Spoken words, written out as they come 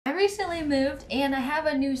recently moved and I have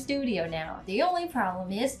a new studio now. The only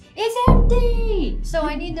problem is it's empty. So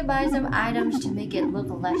I need to buy some items to make it look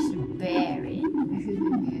less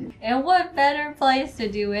barren. And what better place to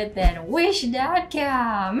do it than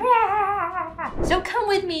Wish.com? So come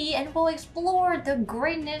with me and we'll explore the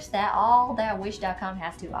greatness that all that Wish.com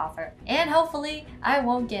has to offer. And hopefully I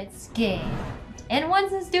won't get scammed. And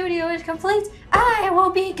once the studio is complete, I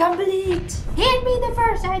will be complete. Hand me the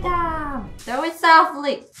first item. Throw it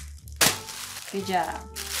softly. Good job.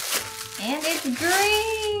 And it's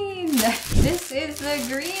green. This is the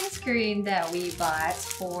green screen that we bought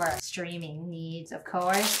for streaming needs, of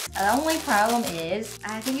course. The only problem is,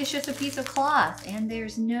 I think it's just a piece of cloth and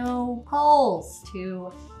there's no holes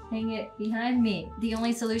to hang it behind me. The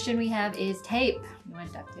only solution we have is tape. You want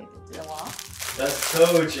to duct tape it to the wall? That's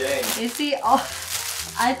so jank. You see, oh,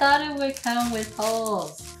 I thought it would come with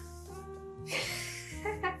holes.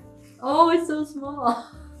 Oh, it's so small.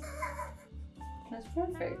 That's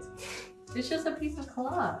perfect. It's just a piece of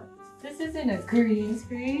cloth. This isn't a green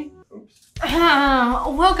screen. Oops.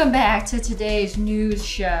 Welcome back to today's news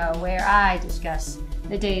show where I discuss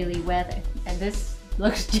the daily weather. And this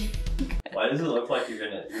looks jank. Why does it look like you're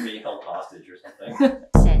being held hostage or something?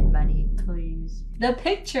 Send money, please. The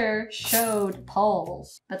picture showed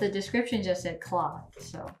poles, but the description just said cloth.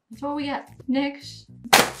 So that's what we got. Next,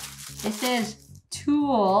 it says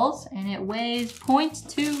tools and it weighs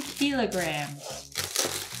 0.2 kilograms.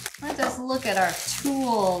 Let us look at our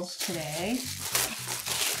tools today.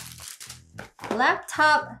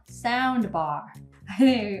 Laptop sound bar.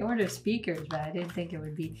 I ordered speakers, but I didn't think it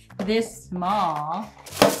would be this small.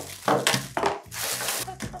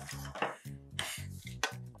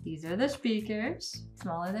 These are the speakers,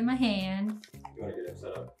 smaller than my hand. You want to get them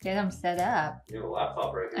set up? Get them set up. You have a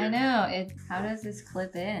laptop right here. I know. How does this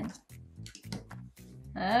clip in?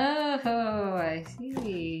 Oh, I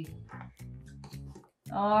see.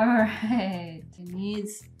 All right. It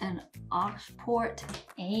needs an aux port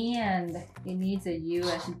and it needs a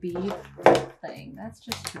USB thing. That's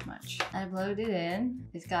just too much. I plugged it in.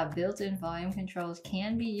 It's got built-in volume controls.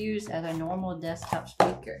 Can be used as a normal desktop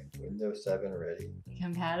speaker. Windows 7 ready.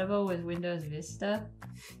 Compatible with Windows Vista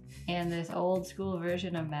and this old school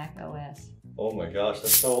version of Mac OS. Oh my gosh,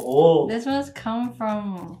 that's so old. This must come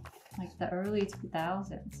from like the early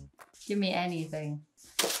 2000s. Give me anything.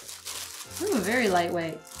 Ooh, very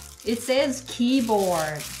lightweight. It says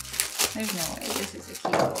keyboard. There's no way this is a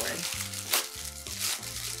keyboard.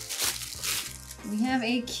 We have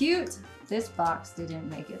a cute, this box didn't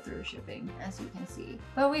make it through shipping, as you can see.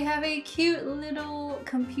 But we have a cute little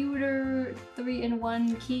computer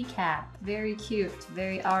 3-in-1 keycap. Very cute,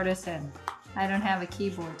 very artisan. I don't have a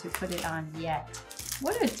keyboard to put it on yet.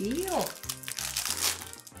 What a deal.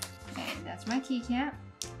 Okay, that's my keycap.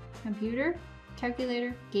 Computer,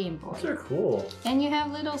 calculator, Game Boy. Those are cool. And you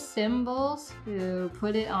have little symbols to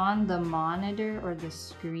put it on the monitor or the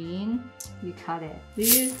screen. You cut it.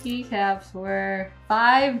 These keycaps were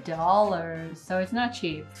 $5, so it's not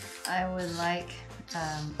cheap. I would like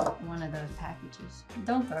one of those packages.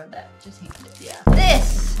 Don't throw that, just hand it. Yeah.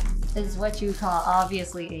 This is what you call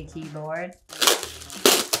obviously a keyboard.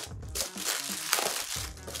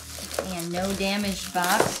 And no damaged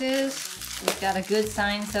boxes. We've got a good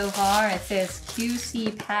sign so far. It says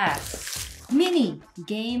QC Pass. Mini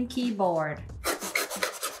game keyboard.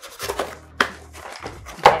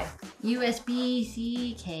 Okay.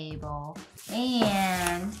 USB-C cable.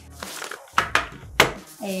 And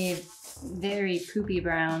a very poopy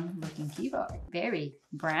brown looking keyboard. Very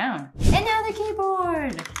brown. And now the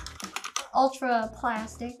keyboard! Ultra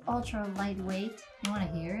plastic, ultra lightweight. You wanna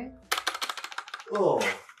hear it? Oh.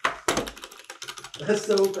 That's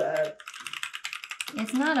so bad.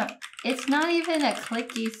 It's not even a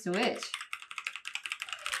clicky switch.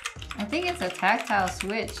 I think it's a tactile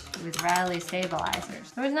switch with Rally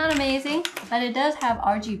stabilizers. So it's not amazing, but it does have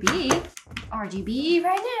RGB. RGB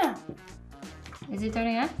right now. Is it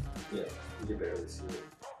turning on? Yeah, you can barely see it.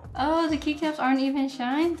 Oh, the keycaps aren't even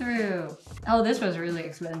shine through. Oh, this was really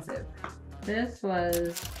expensive. This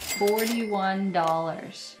was $41.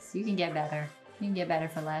 So you can get better. You can get better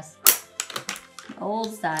for less.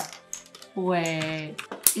 Old style. Wait,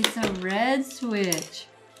 it's a red switch.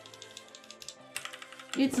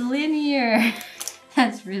 It's linear.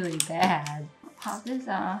 That's really bad. Pop this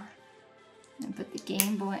off and put the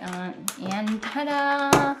Game Boy on and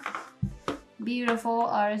ta-da! Beautiful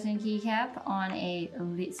artisan keycap on a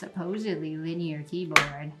supposedly linear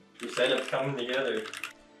keyboard. You said it's coming together.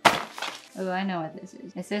 Oh, I know what this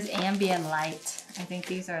is. It says ambient light. I think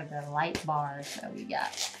these are the light bars that we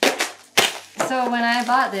got. So when I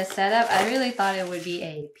bought this setup, I really thought it would be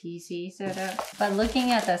a PC setup. But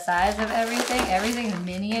looking at the size of everything, everything's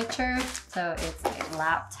miniature. So it's a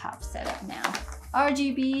laptop setup now.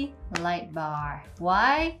 RGB light bar.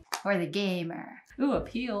 Why? For the gamer. Ooh, a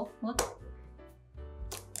peel. Look.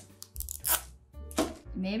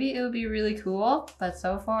 Maybe it would be really cool, but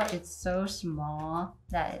so far it's so small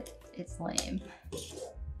that it's lame.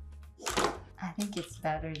 I think it's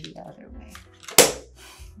better the other way.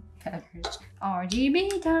 Better.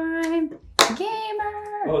 RGB time!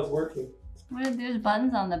 Gamer! Oh, it's working. What, there's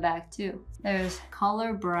buttons on the back too. There's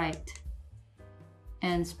color bright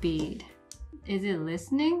and speed. Is it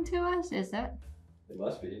listening to us? Is that? It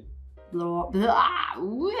must be. Blah, blah,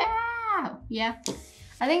 wow. Yeah.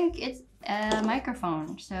 I think it's a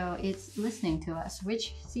microphone, so it's listening to us,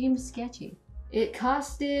 which seems sketchy. It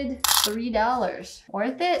costed $3.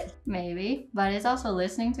 Worth it? Maybe. But it's also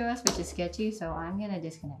listening to us, which is sketchy, so I'm gonna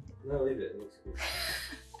disconnect it. No, leave it. It looks cool.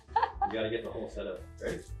 You gotta get the whole setup.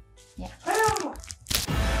 Ready? Yeah. I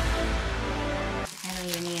don't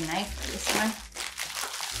even need a knife for this one.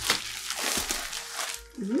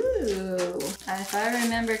 Ooh. If I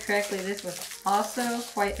remember correctly, this was also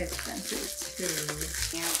quite expensive too.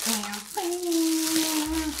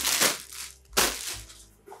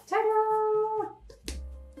 Ta-da!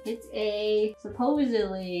 It's a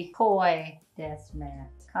supposedly toy desk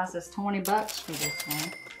mat. Cost us 20 bucks for this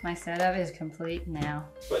one. My setup is complete now.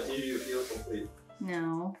 But do you feel complete?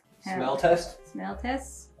 No. Smell test? Smell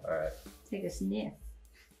test? Alright. Take a sniff.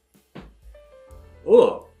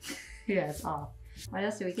 Oh! Yeah, it's off. What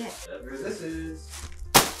else do we get? Whatever this is.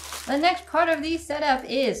 The next part of the setup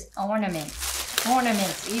is ornaments.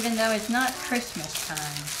 Ornaments, even though it's not Christmas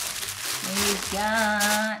time. We've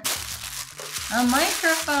got a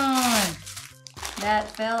microphone that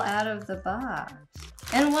fell out of the box.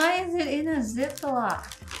 And why is it in a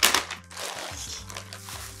Ziploc?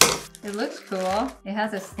 It looks cool. It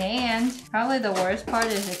has a stand. Probably the worst part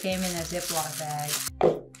is it came in a Ziploc bag.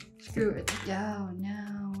 Screw it. Oh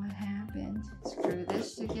no, what happened? Screw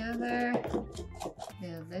this together.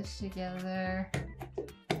 Build this together.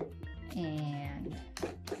 And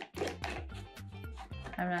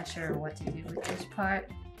I'm not sure what to do with this part.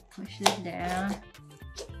 Push this down.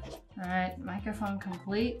 Alright, microphone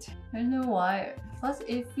complete. There's no wire. Plus,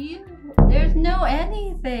 there's no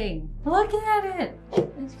anything. Look at it.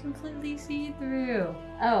 It's completely see-through.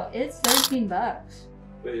 Oh, it's 13 bucks.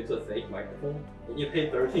 Wait, it's a fake microphone? And you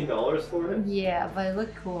paid $13 for it? Yeah, but it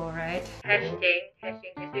looked cool, right? Testing. This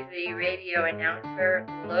is the radio announcer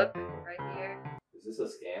look right here. Is this a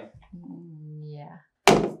scam? Yeah.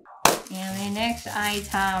 And the next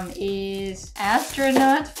item is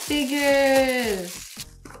astronaut figures.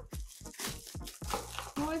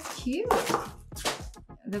 Oh, it's cute.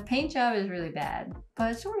 The paint job is really bad,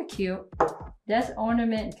 but it's sort of cute. This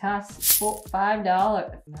ornament costs $5.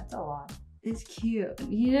 That's a lot. It's cute.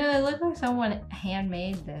 You know, it looks like someone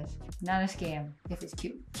handmade this. Not a scam, if it's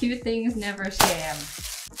cute. Cute things never scam.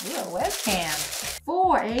 Ooh, a webcam.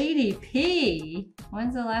 480p?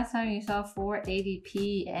 When's the last time you saw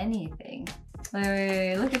 480p anything?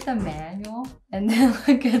 Wait, look at the manual. And then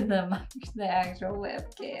look at the actual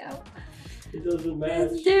webcam. It doesn't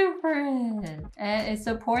match. It's different. And it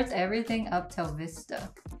supports everything up till Vista.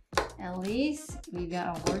 At least we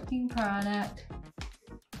got a working product.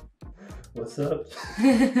 What's up?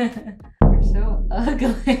 You're so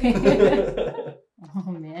ugly.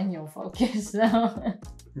 Oh, manual focus though.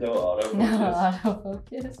 No autofocus. No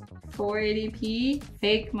autofocus. 480p,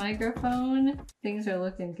 fake microphone. Things are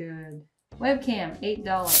looking good. Webcam,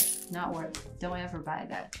 $8. Not worth. Don't ever buy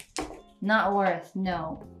that. Not worth,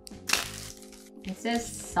 no. It says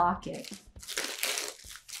socket.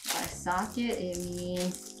 By socket, it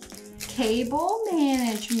means cable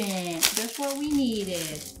management. That's what we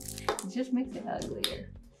needed. It just makes it uglier.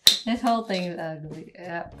 This whole thing is ugly.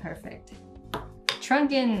 Yeah, perfect.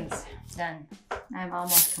 Trunkins. Done. I'm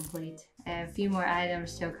almost complete. I have a few more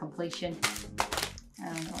items till completion. I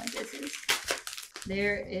don't know what this is.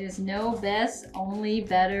 There is no best, only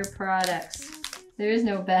better products. There is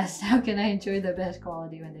no best. How can I enjoy the best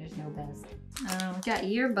quality when there's no best? We got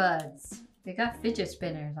earbuds. They got fidget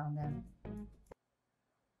spinners on them.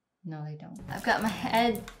 No, they don't. I've got my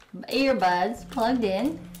earbuds plugged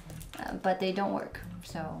in, but they don't work.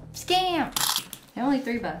 So, scam! They're only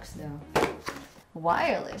 $3 though.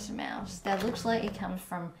 Wireless mouse that looks like it comes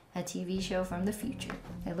from a TV show from the future.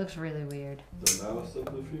 It looks really weird. The mouse of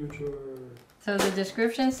the future. So the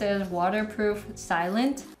description says waterproof,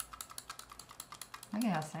 silent. Look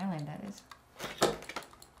at how silent that is.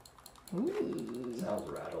 Ooh. Sounds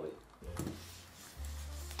rattly.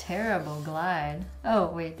 terrible glide. Oh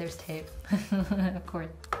wait, there's tape. Of course.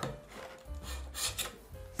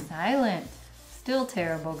 Silent. Still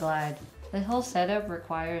terrible glide. This whole setup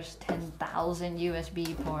requires 10,000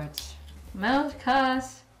 USB ports. Mouse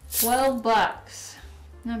costs 12 bucks.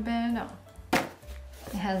 Not bad at all.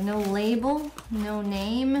 It has no label, no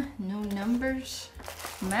name, no numbers.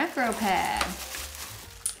 Macro pad.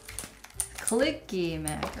 Clicky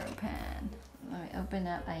macro pad. Let me open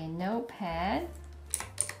up a notepad.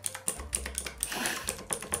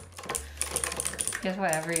 Guess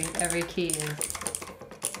what every key is?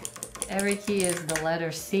 Every key is the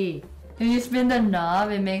letter C. If you spin the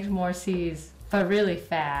knob, it makes more C's, but really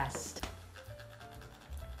fast.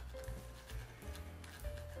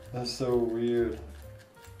 That's so weird.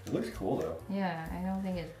 It looks cool though. Yeah, I don't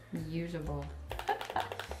think it's usable.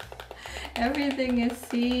 Everything is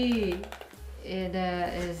C. It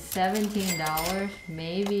is $17.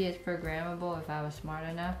 Maybe it's programmable if I was smart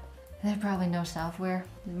enough. There's probably no software.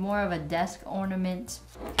 It's more of a desk ornament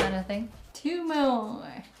kind of thing. Two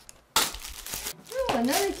more. Ooh,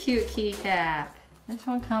 another cute keycap. This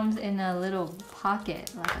one comes in a little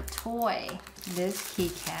pocket, like a toy. This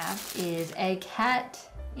keycap is a cat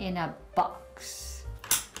in a box.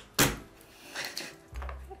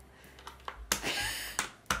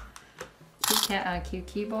 Keycap on a cute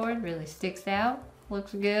keyboard, really sticks out.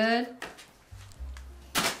 Looks good.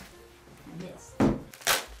 This.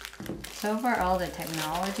 So far, all the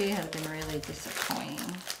technology has been really disappointing.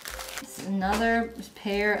 This is another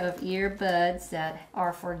pair of earbuds that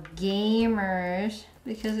are for gamers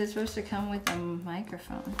because it's supposed to come with a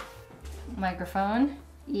microphone. Microphone,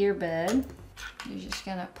 earbud. You're just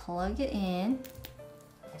gonna plug it in.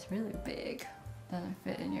 It's really big. Doesn't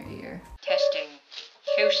fit in your ear. Testing.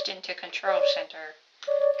 Houston to control center.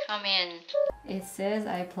 Come in. It says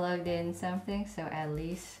I plugged in something, so at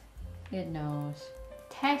least it knows.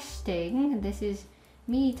 Testing. This is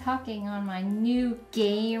me talking on my new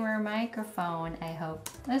gamer microphone, I hope.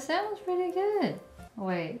 That sounds pretty good.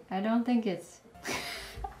 Wait, I don't think it's...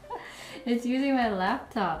 It's using my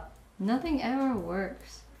laptop. Nothing ever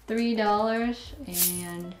works. $3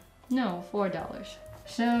 and... no, $4.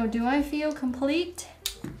 So, do I feel complete?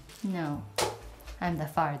 No. I'm the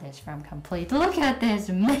farthest from complete. Look at this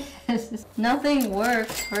mess. Nothing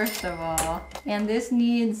works, first of all. And this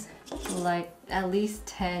needs like at least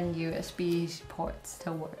 10 USB ports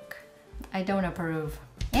to work. I don't approve.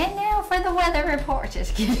 And now for the weather report.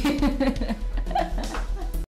 Just kidding.